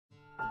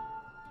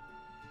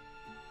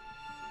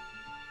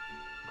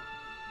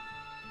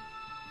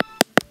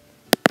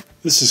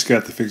This is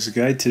Scott the Fix-It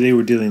Guy. Today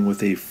we're dealing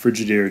with a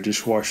Frigidaire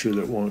dishwasher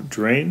that won't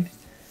drain,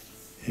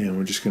 and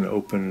we're just going to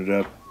open it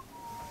up,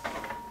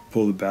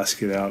 pull the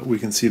basket out. We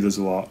can see there's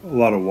a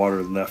lot of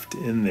water left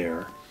in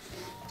there,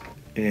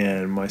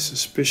 and my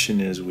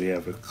suspicion is we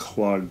have a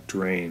clogged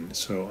drain.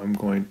 So I'm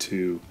going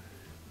to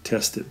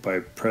test it by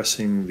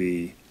pressing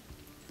the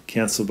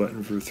cancel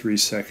button for 3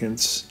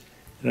 seconds,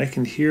 and I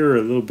can hear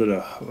a little bit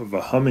of a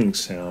humming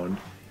sound,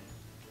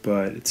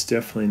 but it's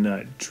definitely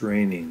not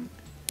draining.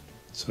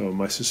 So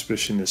my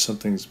suspicion is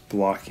something's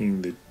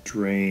blocking the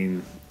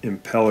drain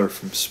impeller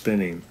from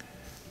spinning.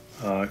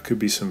 It could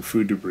be some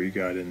food debris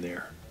got in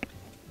there.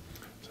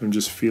 So I'm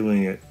just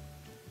feeling it,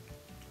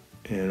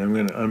 and I'm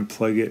going to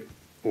unplug it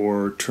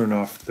or turn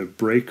off the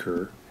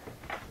breaker,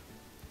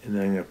 and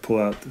then I'm going to pull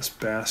out this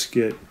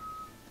basket.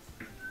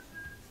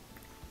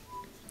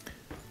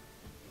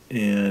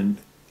 And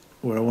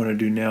what I want to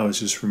do now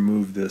is just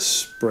remove this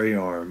spray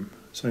arm.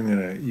 So I'm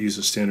going to use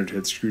a standard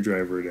head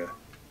screwdriver to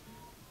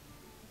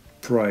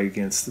pry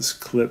against this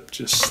clip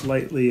just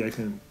slightly. I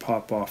can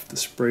pop off the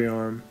spray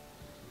arm.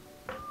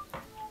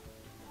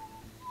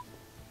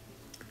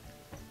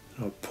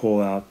 I'll pull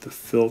out the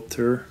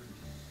filter.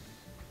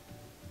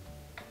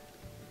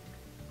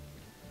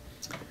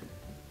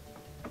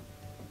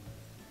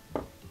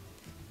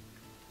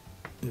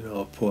 And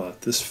I'll pull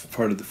out this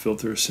part of the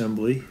filter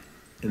assembly.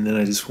 And then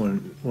I just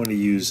want to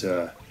use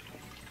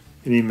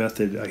any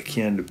method I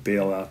can to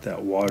bail out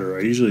that water.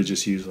 I usually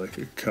just use like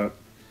a cup.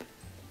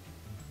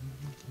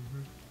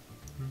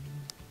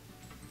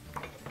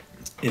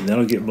 And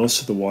that'll get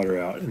most of the water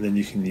out, and then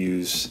you can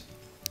use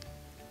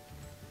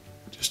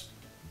just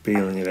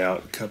bailing it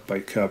out cup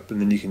by cup,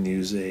 and then you can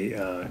use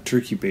a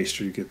turkey baster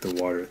to get the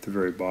water at the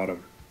very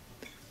bottom.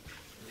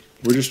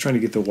 We're just trying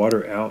to get the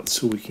water out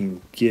so we can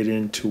get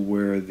into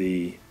where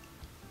the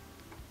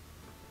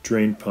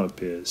drain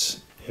pump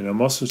is. And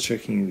I'm also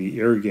checking the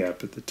air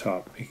gap at the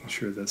top, making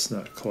sure that's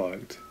not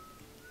clogged.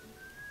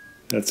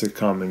 That's a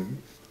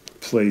common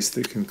place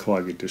that can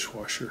clog a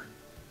dishwasher.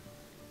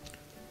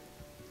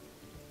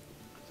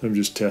 I'm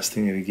just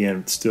testing it again.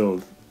 It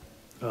still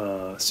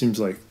seems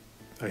like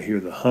I hear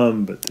the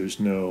hum, but there's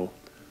no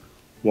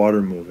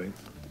water moving.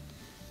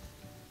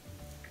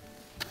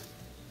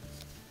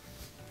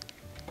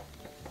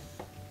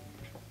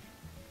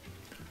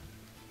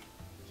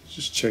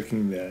 Just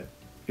checking that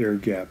air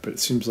gap, but it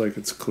seems like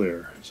it's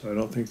clear, so I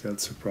don't think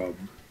that's a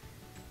problem.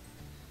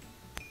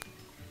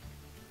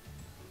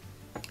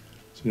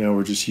 So now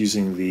we're just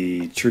using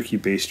the turkey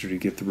baster to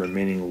get the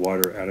remaining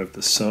water out of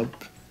the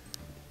sump.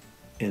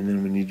 And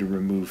then we need to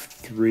remove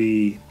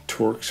 3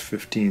 Torx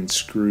 15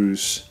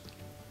 screws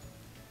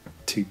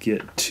to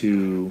get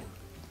to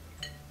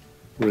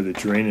where the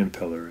drain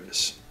impeller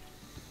is.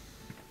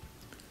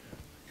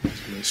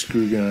 Use my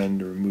screw gun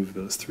to remove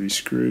those 3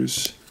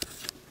 screws.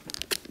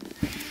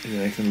 And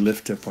then I can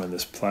lift up on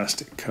this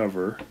plastic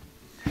cover.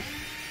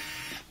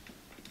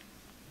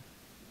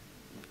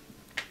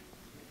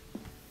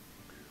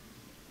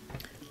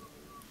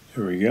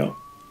 There we go.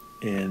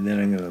 And then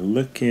I'm going to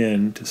look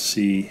in to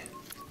see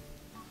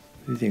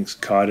anything's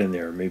caught in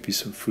there, maybe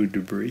some food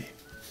debris.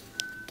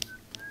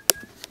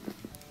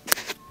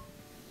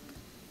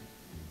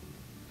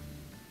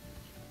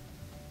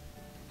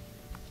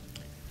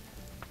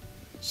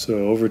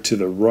 So over to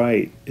the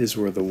right is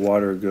where the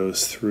water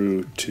goes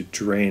through to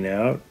drain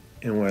out.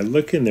 And when I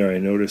look in there, I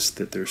notice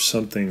that there's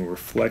something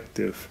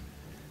reflective.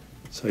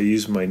 So I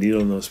use my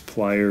needle nose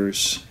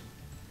pliers,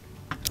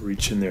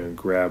 reach in there and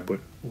grab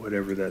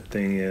whatever that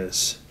thing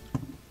is.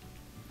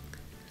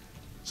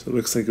 So it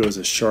looks like it was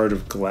a shard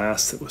of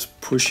glass that was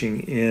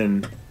pushing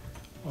in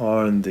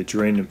on the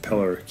drain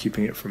impeller,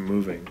 keeping it from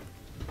moving.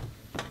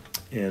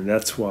 And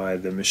that's why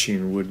the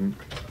machine wouldn't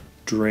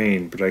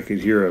drain, but I could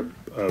hear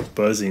a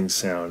buzzing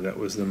sound. That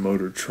was the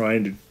motor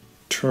trying to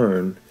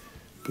turn,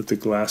 but the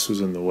glass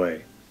was in the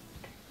way.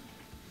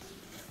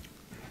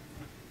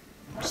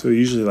 So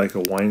usually like a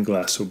wine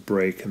glass will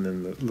break, and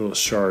then the little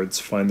shards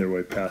find their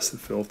way past the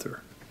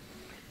filter.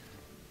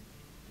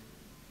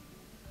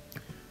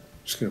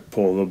 Just going to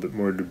pull a little bit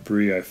more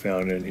debris I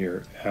found in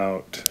here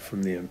out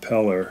from the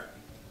impeller.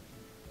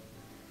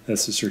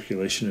 That's the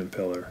circulation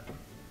impeller.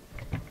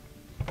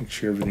 Make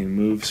sure everything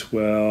moves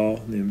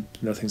well,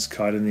 nothing's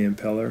caught in the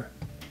impeller.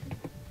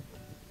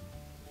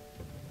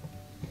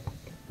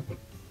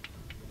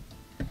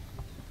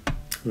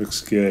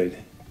 Looks good.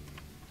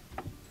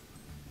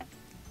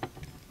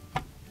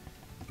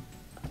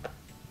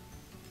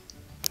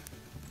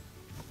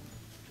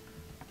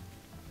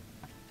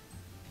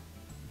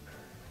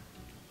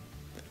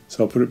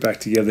 So I'll put it back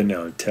together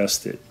now and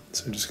test it.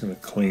 So I'm just going to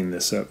clean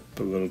this up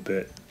a little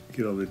bit,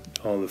 get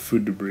all the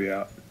food debris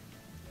out.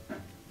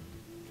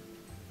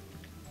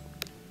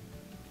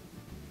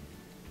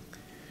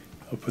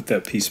 I'll put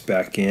that piece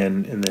back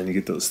in, and then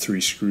get those 3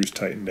 screws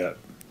tightened up.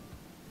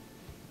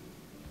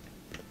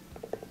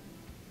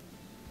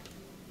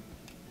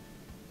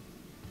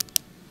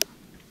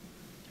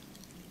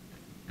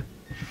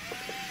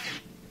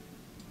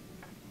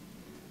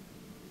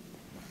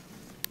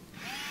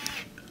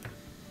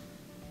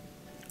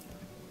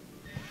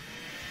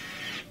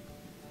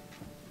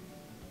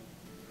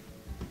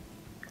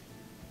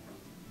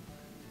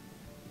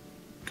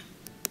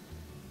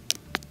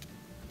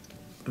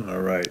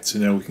 Alright, so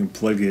now we can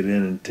plug it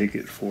in and take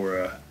it for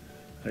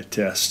a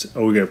test.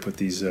 Oh, we gotta put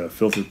these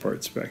filter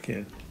parts back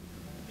in.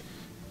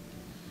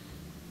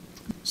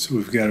 So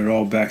we've got it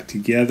all back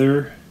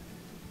together,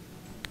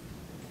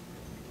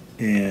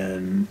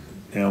 and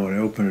now when I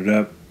open it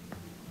up,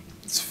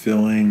 it's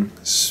filling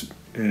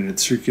and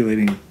it's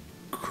circulating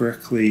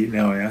correctly.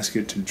 Now I ask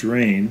it to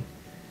drain,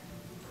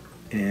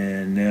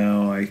 and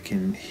now I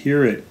can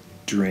hear it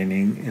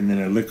draining, and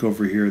then I look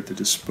over here at the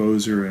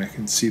disposer and I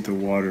can see the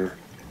water.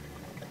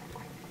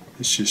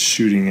 It's just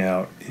shooting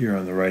out here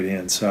on the right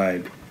hand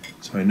side.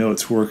 So I know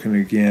it's working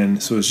again.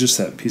 So it's just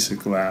that piece of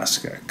glass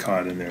got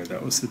caught in there.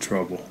 That was the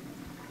trouble.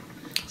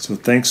 So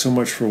thanks so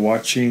much for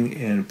watching,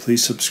 and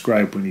please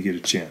subscribe when you get a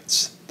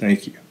chance.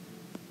 Thank you.